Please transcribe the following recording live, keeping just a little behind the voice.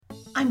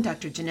I'm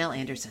Dr. Janelle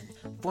Anderson,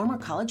 former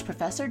college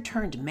professor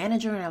turned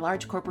manager in a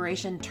large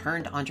corporation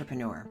turned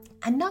entrepreneur.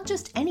 And not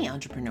just any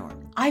entrepreneur.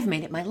 I've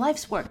made it my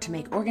life's work to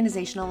make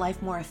organizational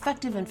life more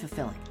effective and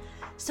fulfilling.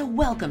 So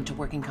welcome to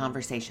Working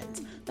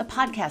Conversations, the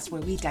podcast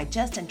where we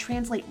digest and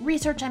translate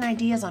research and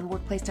ideas on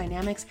workplace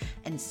dynamics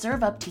and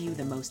serve up to you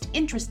the most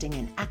interesting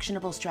and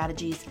actionable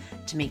strategies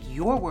to make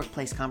your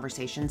workplace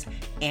conversations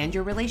and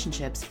your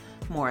relationships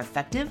more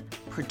effective,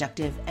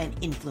 productive, and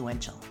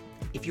influential.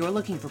 If you're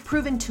looking for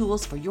proven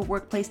tools for your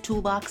workplace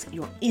toolbox,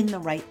 you're in the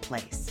right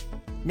place.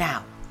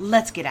 Now,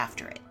 let's get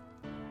after it.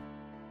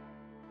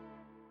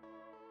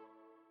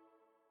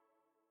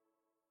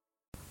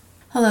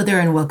 Hello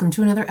there, and welcome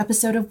to another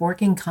episode of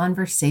Working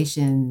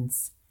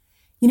Conversations.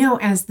 You know,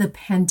 as the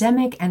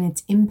pandemic and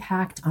its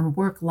impact on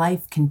work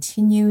life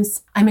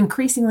continues, I'm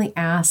increasingly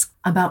asked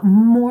about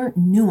more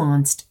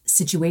nuanced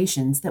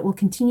situations that will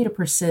continue to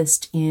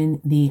persist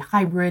in the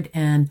hybrid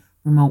and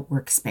remote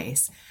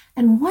workspace.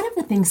 And one of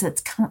the things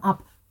that's come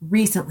up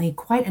recently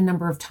quite a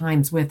number of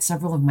times with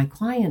several of my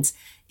clients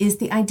is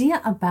the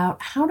idea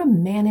about how to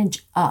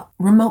manage up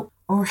remote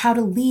or how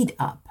to lead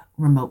up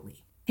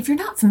remotely. If you're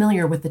not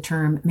familiar with the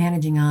term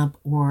managing up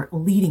or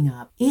leading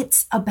up,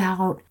 it's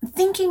about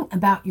thinking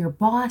about your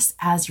boss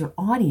as your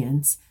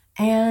audience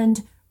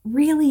and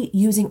really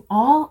using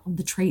all of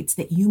the traits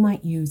that you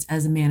might use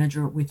as a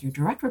manager with your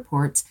direct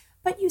reports,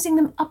 but using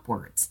them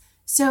upwards.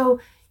 So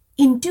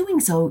in doing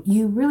so,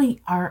 you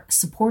really are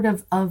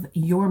supportive of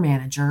your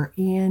manager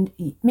and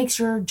makes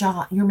your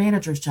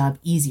manager's job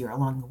easier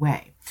along the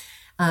way.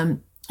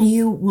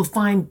 You will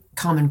find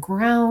common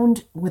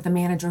ground with a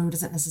manager who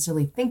doesn't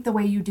necessarily think the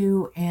way you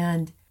do.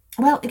 And,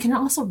 well, it can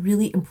also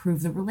really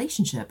improve the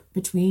relationship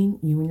between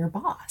you and your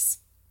boss.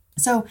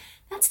 So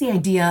that's the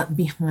idea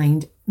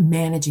behind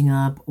managing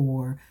up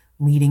or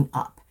leading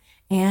up.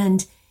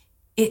 And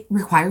it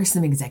requires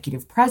some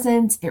executive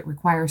presence, it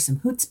requires some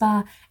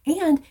chutzpah,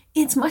 and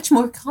it's much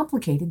more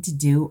complicated to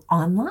do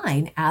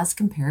online as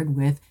compared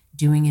with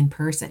doing in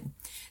person.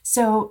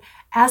 So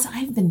as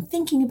I've been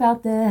thinking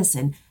about this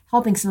and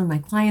helping some of my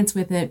clients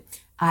with it,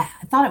 I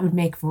thought it would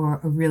make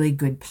for a really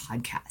good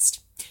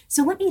podcast.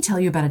 So let me tell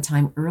you about a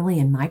time early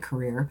in my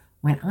career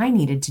when I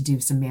needed to do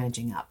some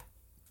managing up.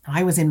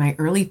 I was in my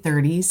early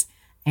 30s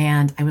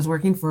and I was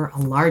working for a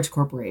large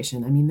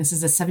corporation. I mean, this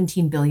is a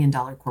 $17 billion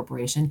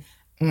corporation.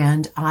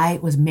 And I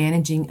was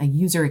managing a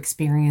user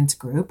experience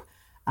group.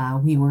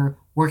 We were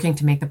working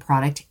to make the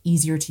product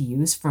easier to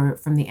use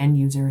from the end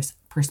user's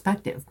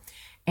perspective.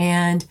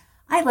 And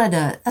I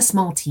led a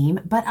small team,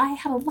 but I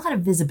had a lot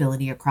of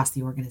visibility across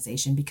the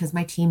organization because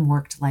my team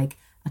worked like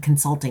a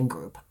consulting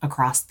group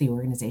across the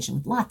organization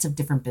with lots of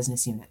different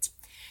business units.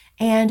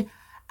 And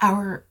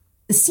our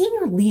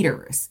senior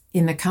leaders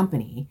in the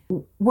company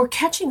were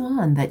catching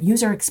on that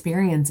user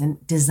experience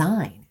and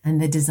design and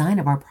the design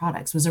of our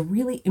products was a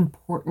really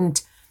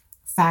important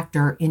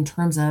factor in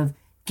terms of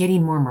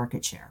getting more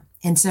market share.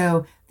 And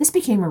so this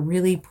became a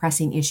really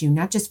pressing issue,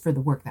 not just for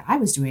the work that I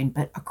was doing,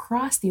 but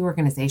across the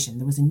organization.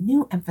 There was a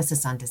new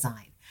emphasis on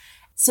design.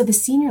 So the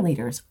senior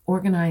leaders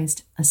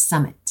organized a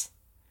summit.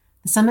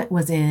 The summit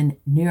was in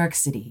New York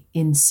City,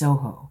 in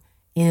Soho,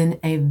 in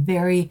a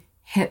very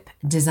hip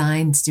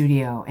design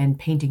studio and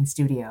painting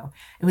studio.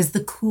 It was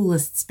the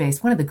coolest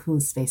space, one of the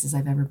coolest spaces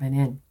I've ever been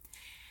in.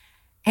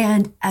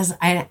 And as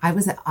I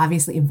was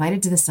obviously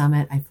invited to the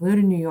summit, I flew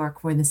to New York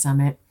for the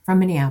summit from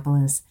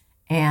Minneapolis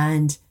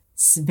and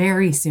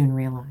very soon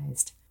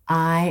realized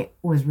I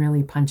was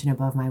really punching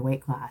above my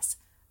weight class.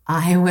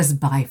 I was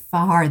by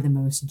far the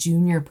most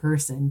junior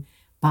person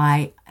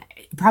by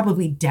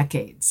probably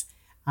decades.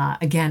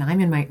 Again,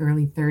 I'm in my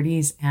early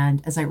 30s,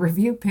 and as I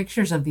review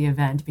pictures of the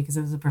event, because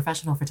it was a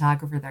professional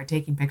photographer there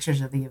taking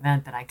pictures of the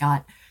event that I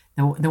got,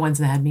 the ones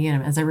that had me in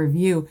them, as I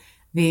review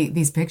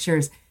these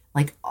pictures,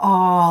 like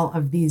all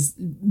of these,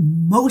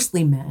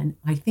 mostly men,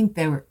 I think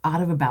they were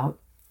out of about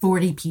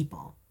 40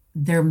 people.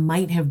 There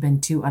might have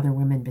been 2 other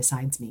women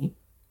besides me.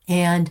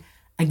 And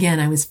again,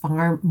 I was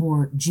far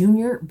more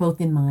junior, both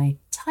in my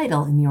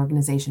title in the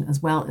organization,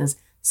 as well as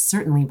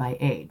certainly by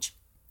age.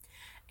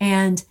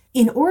 And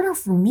in order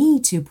for me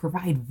to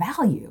provide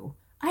value,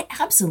 I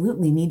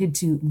absolutely needed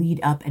to lead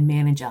up and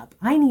manage up.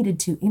 I needed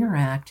to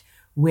interact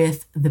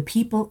with the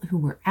people who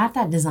were at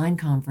that design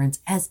conference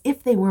as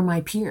if they were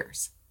my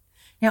peers.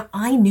 Now,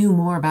 I knew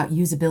more about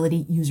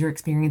usability, user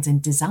experience,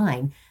 and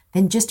design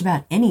than just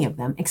about any of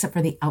them, except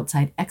for the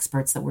outside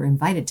experts that were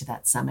invited to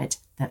that summit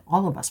that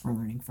all of us were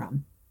learning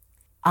from.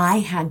 I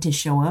had to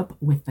show up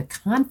with the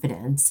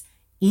confidence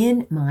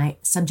in my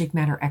subject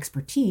matter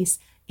expertise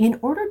in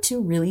order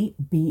to really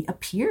be a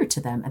peer to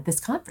them at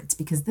this conference,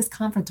 because this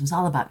conference was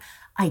all about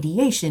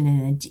ideation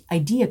and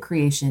idea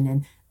creation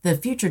and the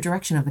future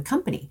direction of the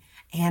company.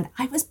 And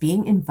I was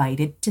being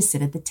invited to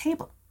sit at the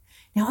table.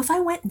 Now, if I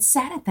went and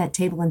sat at that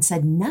table and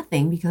said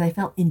nothing because I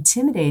felt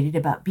intimidated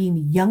about being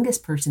the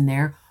youngest person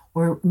there,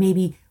 or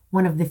maybe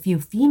one of the few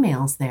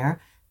females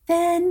there,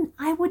 then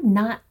I would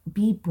not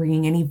be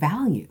bringing any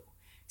value.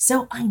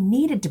 So I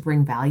needed to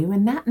bring value,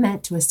 and that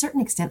meant to a certain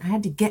extent I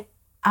had to get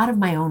out of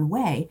my own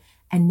way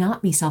and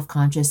not be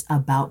self-conscious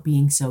about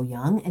being so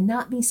young and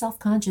not be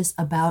self-conscious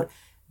about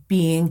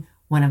being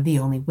one of the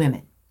only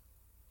women.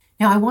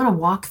 Now, I want to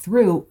walk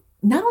through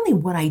not only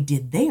what I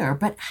did there,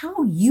 but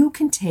how you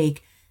can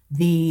take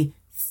the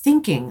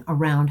thinking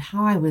around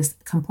how I was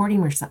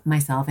comporting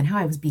myself and how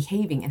I was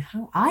behaving and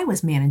how I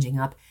was managing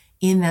up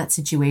in that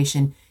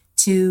situation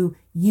to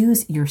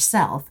use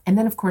yourself. And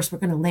then, of course, we're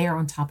going to layer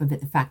on top of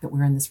it the fact that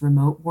we're in this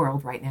remote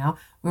world right now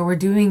where we're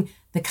doing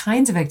the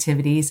kinds of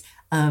activities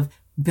of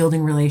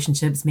building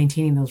relationships,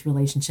 maintaining those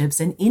relationships,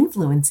 and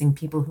influencing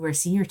people who are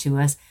senior to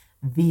us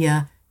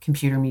via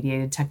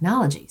computer-mediated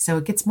technology. So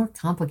it gets more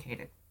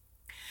complicated.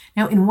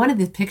 Now, in one of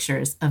the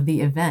pictures of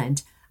the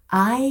event,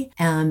 I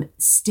am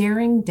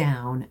staring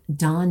down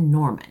Don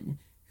Norman,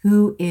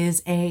 who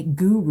is a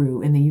guru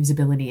in the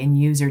usability and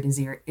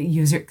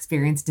user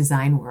experience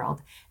design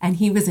world. And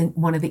he was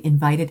one of the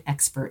invited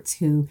experts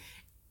who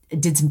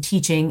did some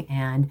teaching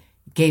and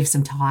gave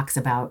some talks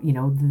about,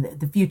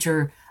 the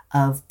future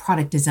of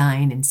product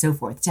design and so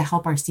forth to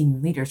help our senior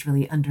leaders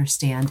really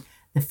understand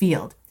the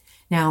field.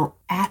 Now,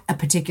 at a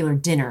particular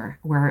dinner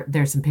where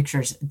there's some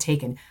pictures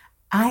taken,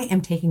 I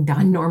am taking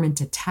Don Norman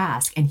to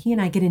task, and he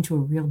and I get into a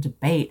real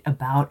debate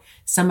about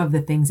some of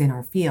the things in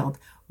our field,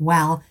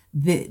 while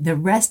the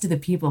rest of the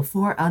people,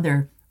 4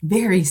 other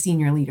very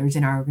senior leaders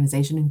in our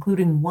organization,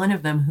 including one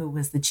of them who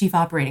was the chief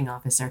operating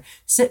officer,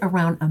 sit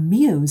around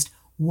amused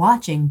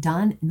watching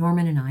Don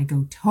Norman and I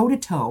go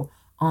toe-to-toe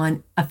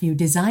on a few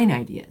design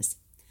ideas.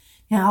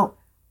 Now,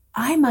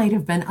 I might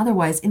have been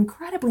otherwise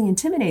incredibly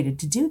intimidated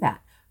to do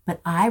that,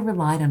 but I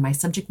relied on my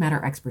subject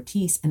matter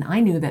expertise, and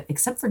I knew that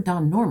except for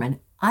Don Norman,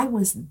 I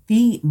was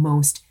the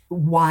most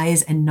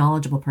wise and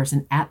knowledgeable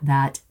person at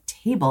that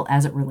table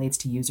as it relates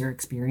to user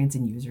experience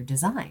and user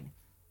design.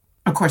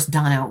 Of course,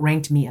 Don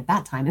outranked me at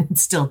that time and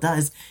still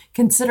does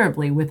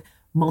considerably with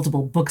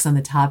multiple books on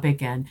the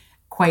topic and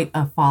quite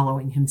a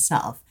following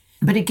himself.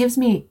 But it gives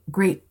me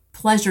great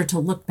pleasure to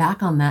look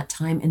back on that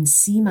time and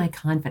see my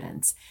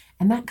confidence.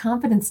 And that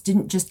confidence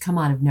didn't just come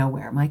out of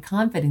nowhere. My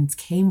confidence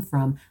came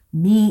from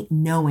me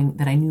knowing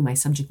that I knew my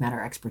subject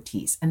matter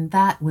expertise. And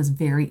that was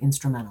very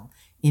instrumental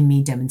in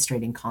me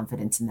demonstrating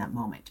confidence in that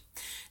moment.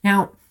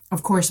 Now,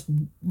 of course,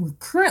 we're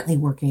currently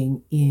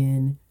working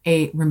in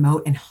a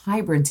remote and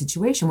hybrid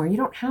situation where you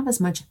don't have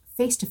as much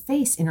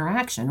face-to-face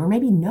interaction, or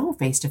maybe no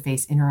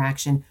face-to-face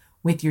interaction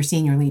with your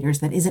senior leaders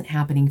that isn't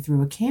happening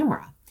through a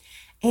camera.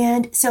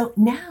 And so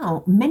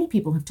now many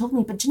people have told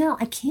me, but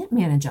Janelle, I can't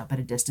manage up at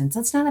a distance.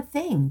 That's not a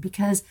thing,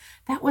 because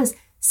that was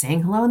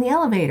saying hello in the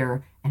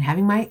elevator and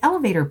having my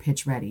elevator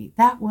pitch ready.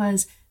 That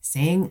was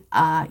saying,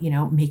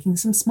 making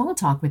some small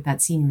talk with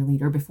that senior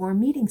leader before a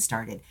meeting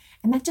started.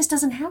 And that just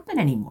doesn't happen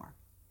anymore.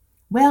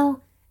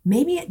 Well,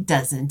 maybe it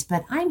doesn't,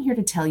 but I'm here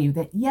to tell you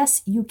that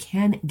yes, you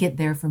can get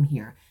there from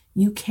here.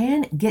 You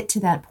can get to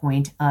that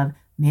point of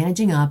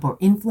managing up or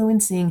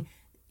influencing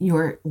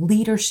your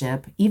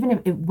leadership, even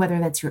whether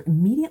that's your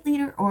immediate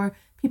leader or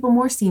people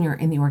more senior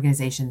in the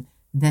organization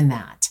than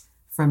that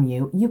from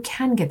you. You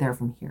can get there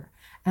from here.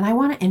 And I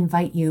want to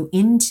invite you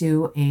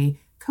into a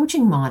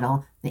coaching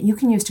model that you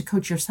can use to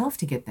coach yourself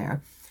to get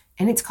there.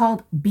 And it's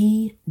called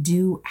Be,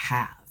 Do,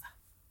 Have.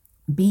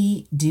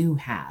 Be, Do,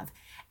 Have.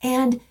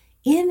 And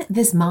in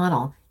this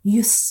model,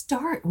 you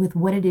start with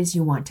what it is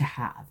you want to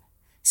have.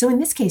 So in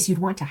this case, you'd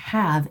want to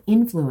have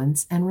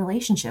influence and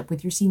relationship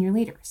with your senior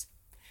leaders.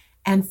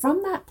 And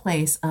from that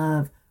place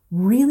of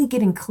really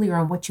getting clear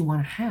on what you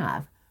want to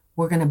have,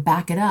 we're going to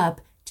back it up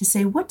to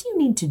say, what do you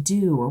need to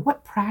do, or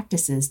what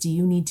practices do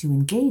you need to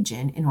engage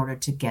in order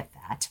to get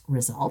that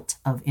result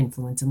of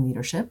influence and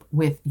leadership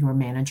with your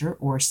manager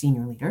or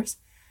senior leaders?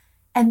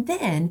 And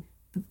then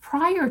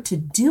prior to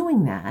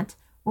doing that,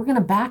 we're going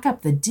to back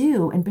up the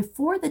do. And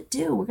before the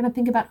do, we're going to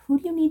think about, who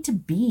do you need to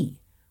be?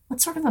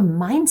 What sort of a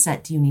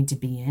mindset do you need to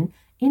be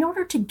in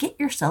order to get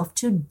yourself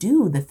to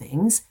do the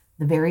things,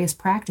 the various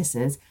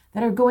practices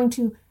that are going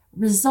to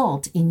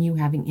result in you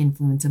having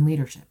influence and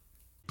leadership?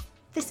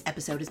 This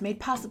episode is made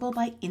possible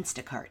by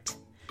Instacart.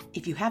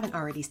 If you haven't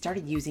already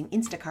started using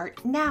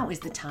Instacart, now is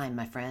the time,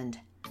 my friend.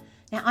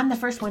 Now, I'm the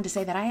first one to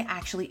say that I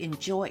actually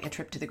enjoy a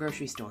trip to the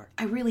grocery store.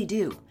 I really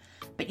do.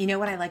 But you know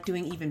what I like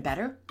doing even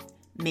better?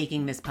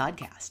 Making this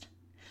podcast.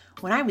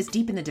 When I was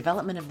deep in the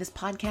development of this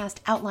podcast,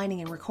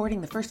 outlining and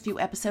recording the first few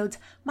episodes,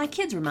 my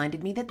kids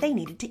reminded me that they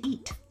needed to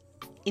eat.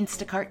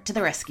 Instacart to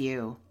the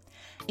rescue.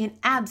 In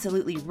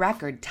absolutely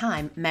record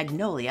time,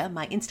 Magnolia,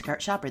 my Instacart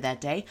shopper that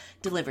day,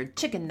 delivered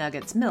chicken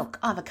nuggets, milk,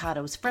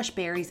 avocados, fresh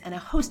berries, and a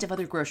host of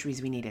other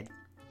groceries we needed.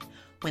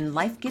 When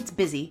life gets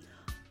busy,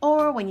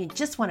 or when you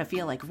just want to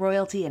feel like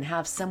royalty and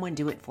have someone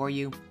do it for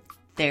you,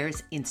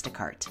 there's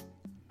Instacart.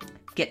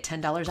 Get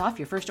 $10 off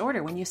your first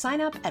order when you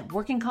sign up at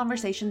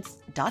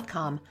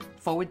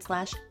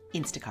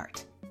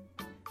workingconversations.com/Instacart.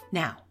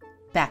 Now,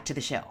 back to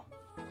the show.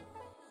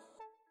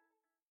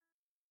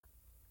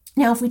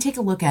 Now, if we take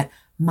a look at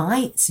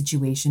my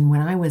situation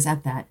when I was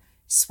at that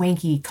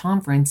swanky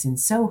conference in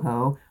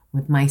Soho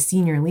with my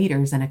senior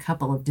leaders and a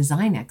couple of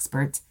design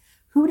experts,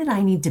 who did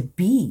I need to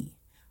be?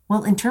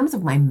 Well, in terms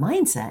of my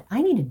mindset,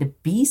 I needed to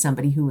be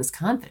somebody who was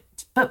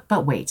confident,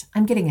 But wait,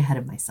 I'm getting ahead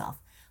of myself.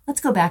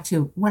 Let's go back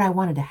to what I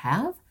wanted to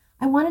have.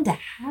 I wanted to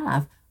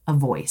have a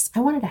voice. I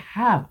wanted to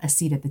have a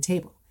seat at the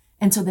table.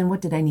 And so then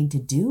what did I need to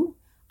do?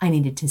 I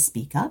needed to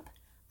speak up.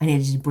 I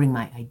needed to bring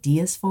my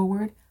ideas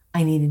forward.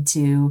 I needed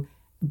to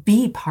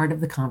be part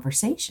of the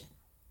conversation.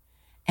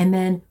 And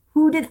then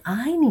who did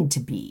I need to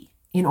be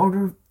in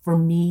order for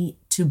me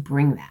to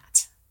bring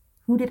that?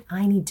 Who did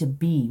I need to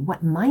be?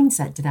 What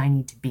mindset did I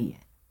need to be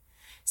in?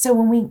 So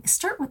when we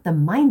start with the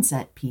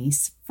mindset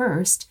piece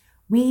first,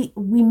 we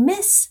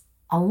miss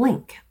a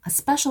link, a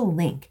special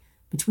link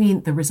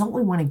between the result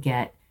we want to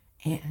get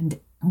and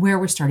where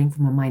we're starting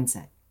from a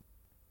mindset.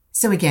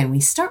 So again, we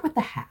start with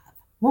the have,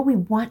 what we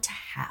want to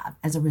have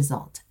as a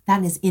result.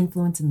 That is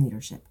influence and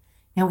leadership.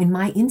 Now, in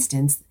my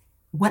instance,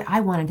 what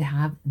I wanted to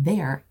have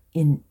there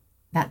in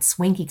that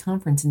swanky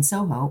conference in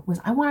Soho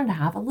was I wanted to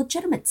have a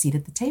legitimate seat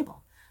at the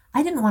table.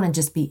 I didn't want to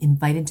just be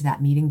invited to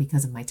that meeting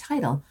because of my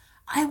title.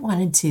 I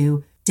wanted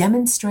to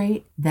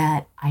demonstrate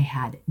that I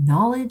had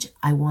knowledge.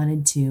 I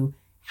wanted to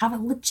have a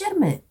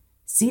legitimate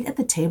seat at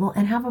the table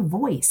and have a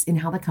voice in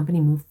how the company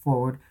moved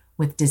forward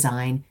with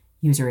design,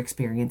 user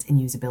experience, and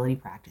usability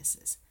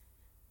practices.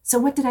 So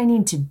what did I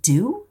need to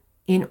do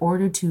in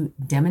order to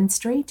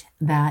demonstrate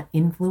that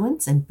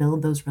influence and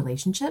build those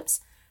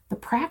relationships? The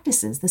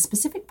practices, the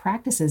specific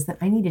practices that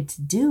I needed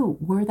to do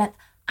were that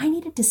I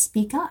needed to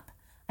speak up.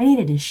 I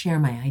needed to share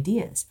my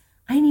ideas.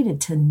 I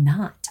needed to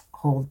not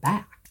hold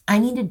back. I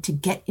needed to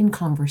get in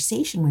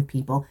conversation with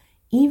people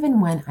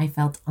even when I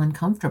felt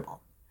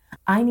uncomfortable.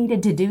 I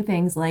needed to do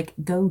things like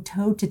go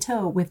toe to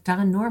toe with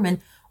Don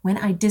Norman when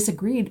I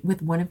disagreed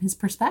with one of his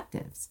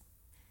perspectives.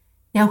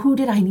 Now, who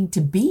did I need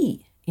to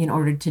be in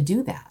order to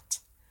do that?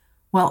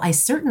 Well, I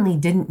certainly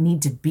didn't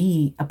need to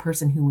be a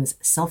person who was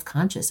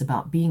self-conscious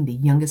about being the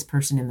youngest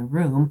person in the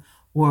room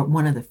or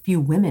one of the few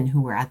women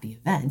who were at the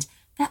event.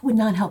 That would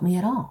not help me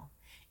at all.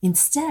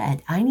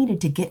 Instead, I needed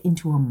to get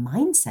into a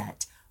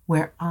mindset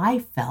where I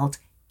felt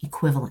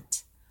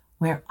equivalent,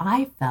 where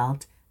I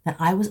felt that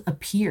I was a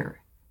peer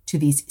to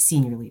these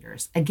senior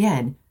leaders.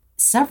 Again,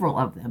 several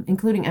of them,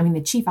 including,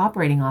 the chief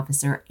operating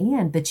officer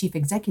and the chief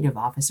executive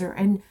officer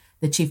and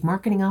the chief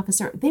marketing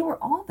officer, they were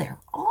all there,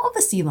 all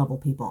the C-level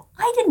people.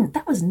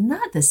 That was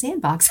not the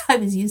sandbox I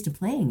was used to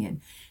playing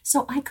in.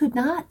 So I could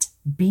not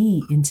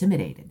be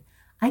intimidated.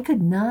 I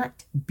could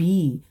not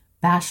be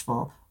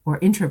bashful or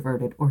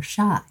introverted or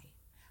shy.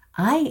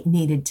 I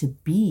needed to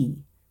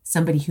be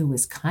somebody who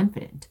was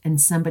confident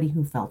and somebody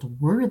who felt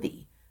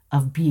worthy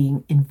of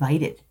being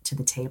invited to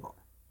the table.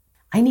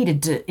 I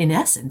needed to, in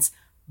essence,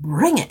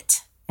 bring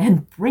it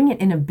and bring it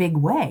in a big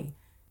way.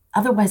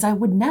 Otherwise, I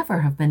would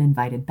never have been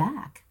invited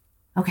back.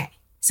 Okay,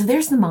 so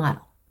there's the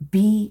model.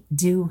 Be,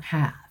 do,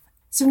 have.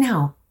 So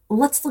now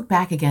let's look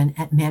back again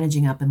at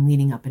managing up and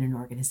leading up in an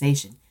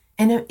organization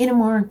and in a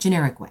more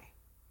generic way.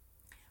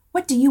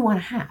 What do you want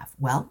to have?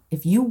 Well,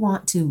 if you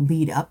want to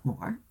lead up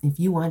more, if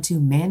you want to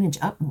manage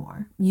up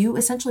more, you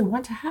essentially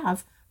want to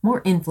have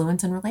more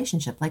influence and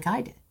relationship like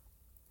I did.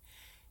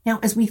 Now,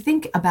 as we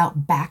think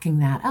about backing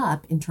that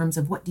up in terms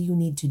of what do you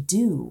need to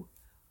do,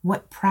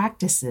 what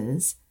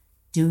practices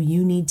do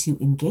you need to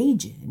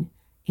engage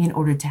in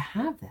order to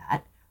have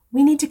that,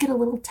 we need to get a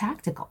little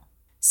tactical.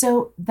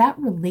 So that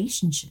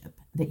relationship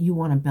that you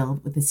want to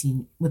build with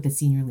the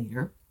senior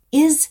leader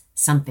is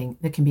something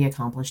that can be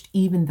accomplished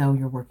even though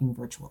you're working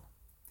virtual.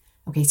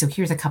 Okay, so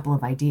here's a couple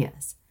of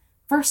ideas.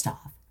 First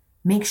off,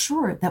 make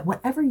sure that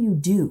whatever you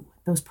do,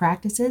 those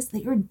practices,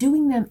 that you're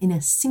doing them in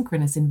a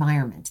synchronous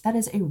environment. That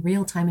is a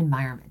real-time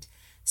environment.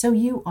 So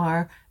you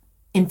are,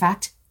 in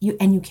fact, you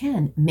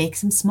can make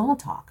some small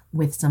talk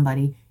with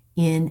somebody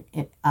in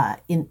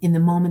the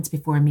moments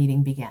before a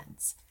meeting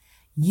begins.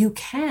 You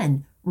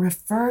can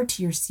refer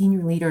to your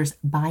senior leaders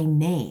by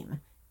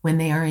name when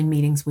they are in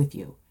meetings with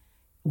you,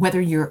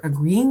 whether you're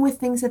agreeing with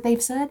things that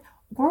they've said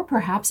or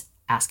perhaps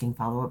asking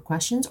follow-up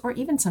questions or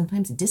even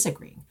sometimes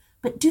disagreeing.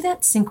 But do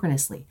that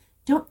synchronously.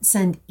 Don't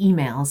send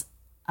emails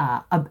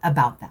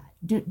about that.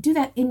 Do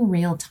that in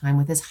real time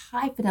with as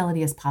high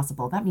fidelity as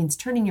possible. That means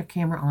turning your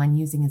camera on,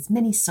 using as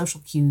many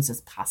social cues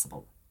as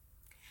possible.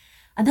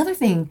 Another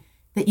thing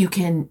that you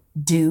can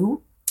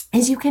do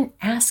is you can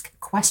ask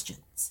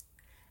questions.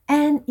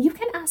 And you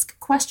can ask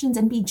questions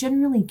and be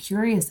genuinely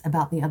curious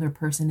about the other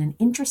person and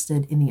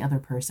interested in the other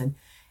person.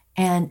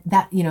 And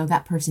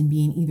that person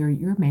being either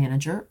your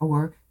manager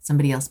or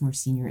somebody else more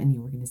senior in the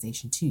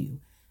organization to you.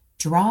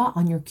 Draw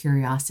on your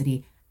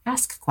curiosity,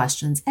 ask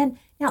questions. And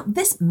now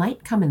this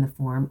might come in the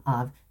form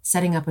of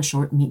setting up a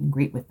short meet and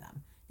greet with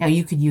them. Now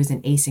you could use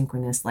an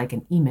asynchronous, like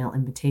an email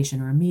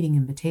invitation or a meeting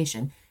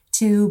invitation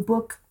to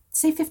book,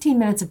 say, 15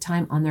 minutes of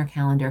time on their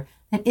calendar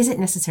that isn't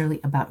necessarily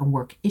about a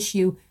work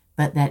issue,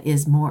 but that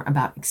is more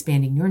about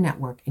expanding your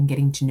network and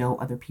getting to know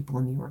other people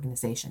in the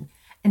organization.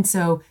 And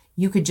so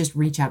you could just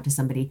reach out to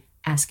somebody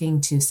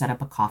asking to set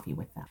up a coffee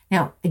with them.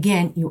 Now,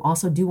 again, you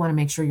also do want to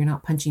make sure you're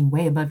not punching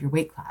way above your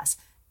weight class.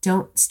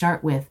 Don't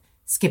start with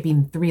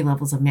skipping 3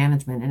 levels of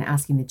management and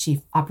asking the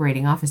chief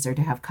operating officer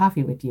to have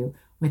coffee with you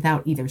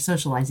without either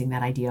socializing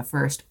that idea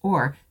first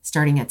or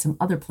starting at some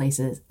other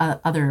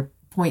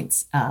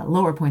points,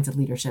 lower points of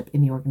leadership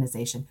in the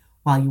organization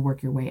while you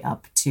work your way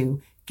up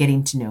to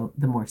getting to know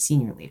the more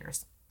senior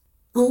leaders.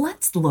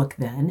 Let's look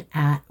then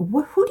at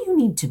who do you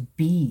need to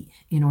be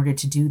in order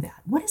to do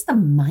that? What is the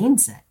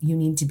mindset you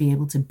need to be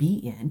able to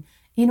be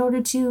in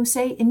order to,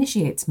 say,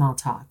 initiate small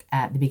talk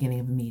at the beginning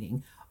of a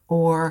meeting,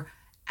 or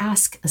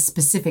ask a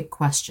specific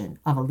question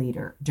of a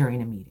leader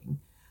during a meeting,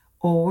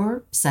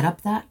 or set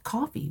up that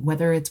coffee,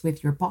 whether it's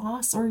with your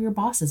boss or your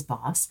boss's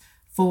boss,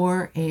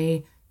 for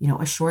a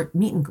short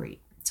meet and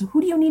greet. So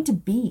who do you need to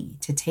be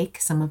to take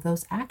some of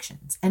those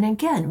actions? And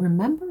again,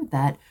 remember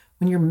that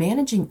when you're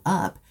managing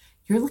up,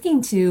 you're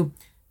looking to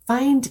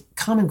find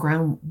common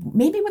ground,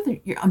 maybe with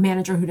a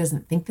manager who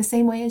doesn't think the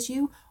same way as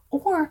you,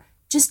 or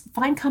just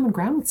find common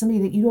ground with somebody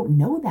that you don't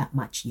know that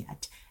much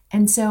yet.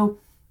 And so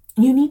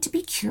you need to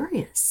be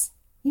curious.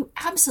 You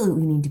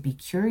absolutely need to be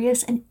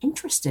curious and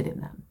interested in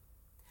them.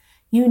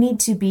 You need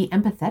to be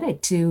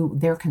empathetic to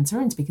their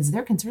concerns because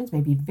their concerns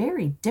may be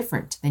very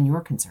different than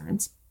your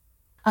concerns.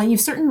 You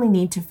certainly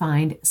need to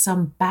find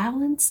some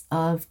balance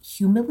of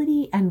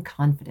humility and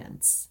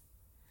confidence.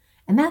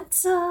 And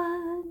that's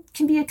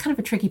can be a kind of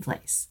a tricky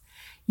place.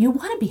 You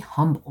want to be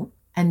humble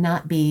and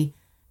not be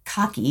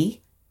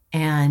cocky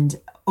and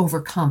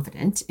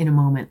overconfident in a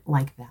moment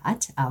like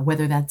that,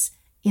 whether that's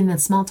in the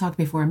small talk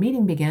before a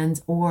meeting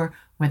begins, or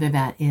whether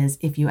that is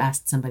if you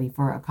asked somebody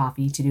for a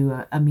coffee to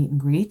do a meet and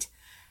greet.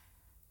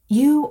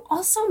 You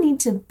also need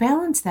to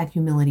balance that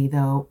humility,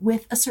 though,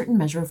 with a certain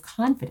measure of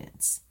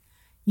confidence.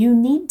 You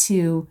need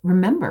to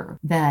remember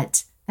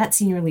that that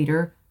senior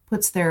leader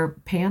puts their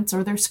pants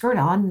or their skirt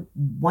on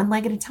one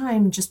leg at a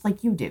time, just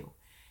like you do.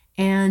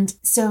 And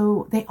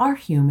so they are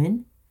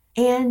human,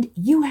 and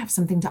you have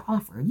something to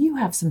offer. You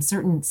have some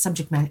certain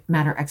subject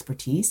matter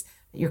expertise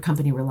that your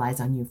company relies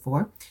on you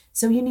for.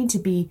 So you need to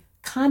be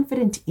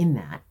confident in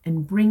that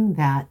and bring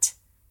that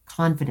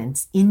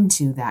confidence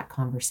into that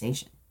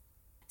conversation.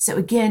 So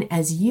again,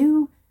 as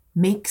you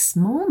make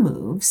small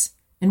moves,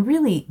 and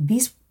really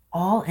these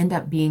all end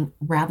up being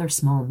rather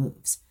small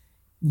moves,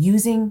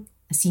 using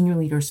a senior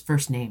leader's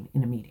first name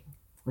in a meeting,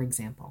 for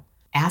example,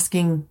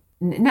 asking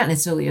not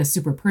necessarily a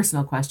super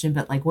personal question,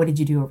 but like, what did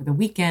you do over the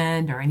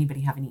weekend? Or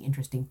anybody have any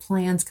interesting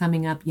plans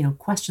coming up?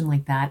 Question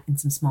like that in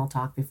some small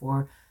talk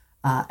before,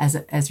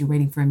 as you're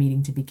waiting for a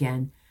meeting to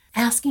begin.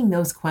 Asking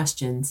those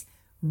questions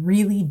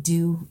really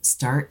do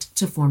start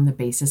to form the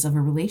basis of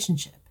a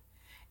relationship.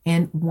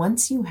 And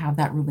once you have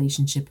that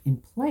relationship in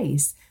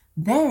place,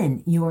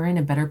 then you are in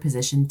a better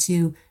position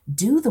to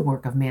do the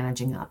work of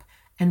managing up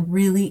and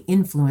really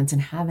influence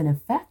and have an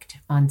effect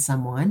on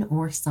someone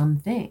or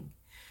something.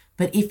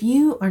 But if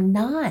you are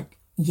not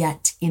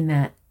yet in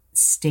that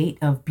state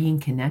of being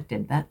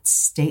connected, that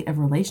state of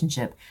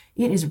relationship,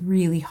 it is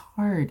really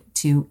hard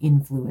to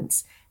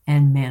influence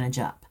and manage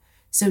up.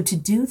 So to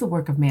do the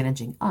work of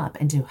managing up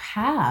and to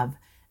have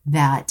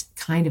that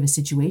kind of a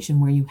situation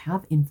where you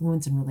have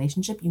influence and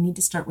relationship, you need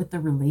to start with the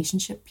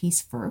relationship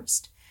piece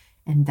first.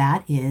 And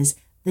that is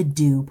the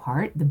do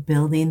part, the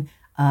building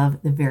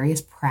of the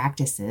various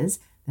practices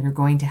that are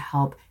going to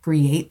help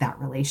create that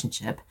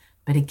relationship.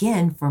 But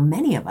again, for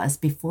many of us,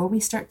 before we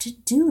start to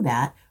do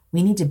that,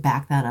 we need to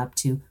back that up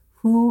to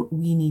who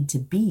we need to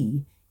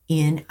be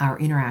in our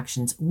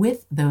interactions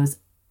with those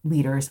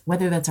leaders,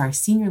 whether that's our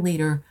senior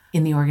leader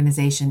in the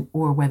organization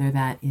or whether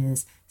that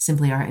is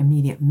simply our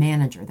immediate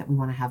manager that we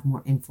want to have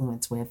more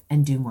influence with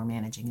and do more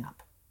managing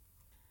up.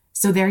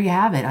 So there you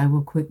have it. I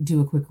will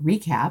do a quick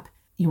recap.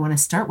 You want to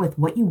start with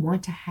what you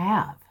want to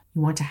have.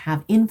 You want to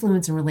have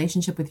influence and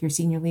relationship with your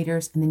senior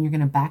leaders, and then you're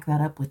going to back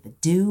that up with the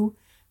do,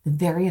 the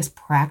various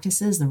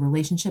practices, the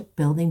relationship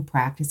building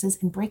practices,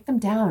 and break them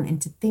down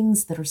into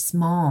things that are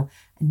small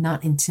and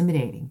not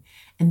intimidating.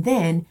 And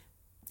then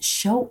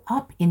show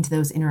up into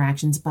those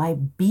interactions by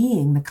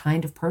being the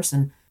kind of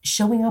person,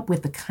 showing up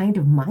with the kind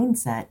of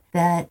mindset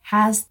that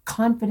has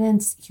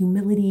confidence,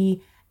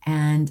 humility,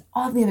 and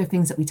all the other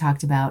things that we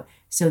talked about,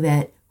 so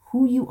that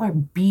who you are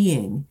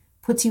being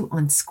puts you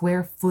on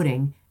square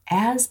footing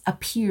as a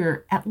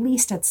peer, at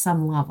least at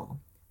some level,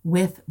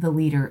 with the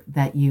leader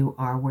that you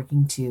are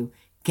working to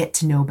get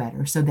to know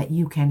better, so that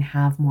you can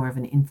have more of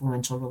an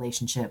influential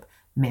relationship,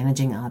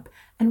 managing up,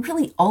 and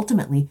really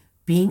ultimately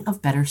being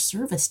of better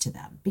service to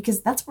them,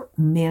 because that's what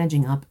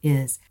managing up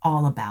is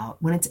all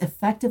about. When it's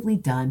effectively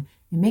done,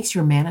 it makes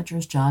your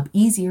manager's job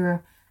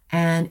easier,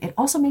 and it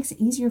also makes it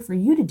easier for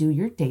you to do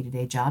your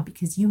day-to-day job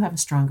because you have a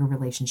stronger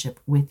relationship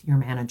with your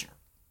manager.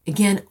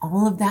 Again,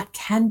 all of that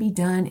can be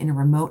done in a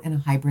remote and a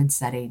hybrid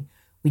setting.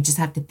 We just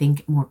have to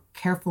think more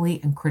carefully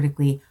and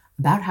critically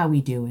about how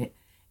we do it.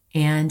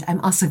 And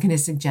I'm also going to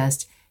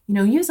suggest,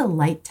 use a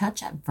light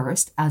touch at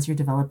first as you're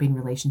developing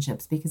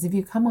relationships, because if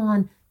you come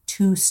on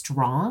too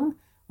strong,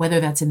 whether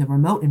that's in the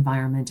remote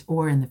environment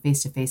or in the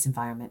face-to-face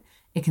environment,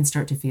 it can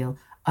start to feel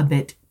a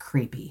bit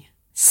creepy.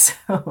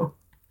 So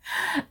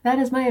that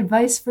is my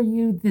advice for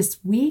you this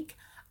week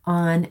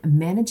on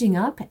managing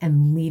up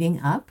and leading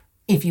up.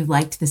 If you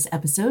liked this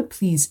episode,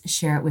 please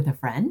share it with a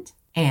friend,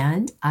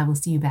 and I will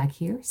see you back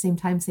here, same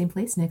time, same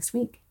place next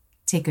week.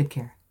 Take good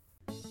care.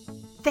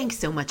 Thanks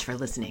so much for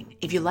listening.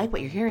 If you like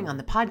what you're hearing on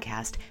the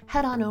podcast,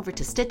 head on over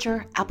to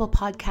Stitcher, Apple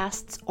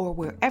Podcasts, or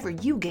wherever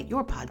you get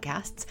your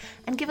podcasts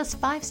and give us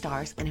 5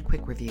 stars and a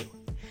quick review.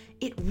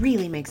 It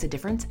really makes a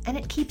difference, and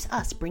it keeps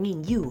us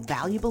bringing you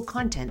valuable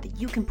content that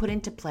you can put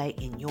into play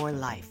in your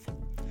life.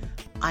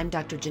 I'm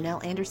Dr.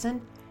 Janelle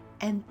Anderson,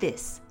 and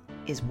this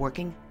is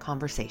Working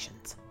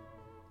Conversations.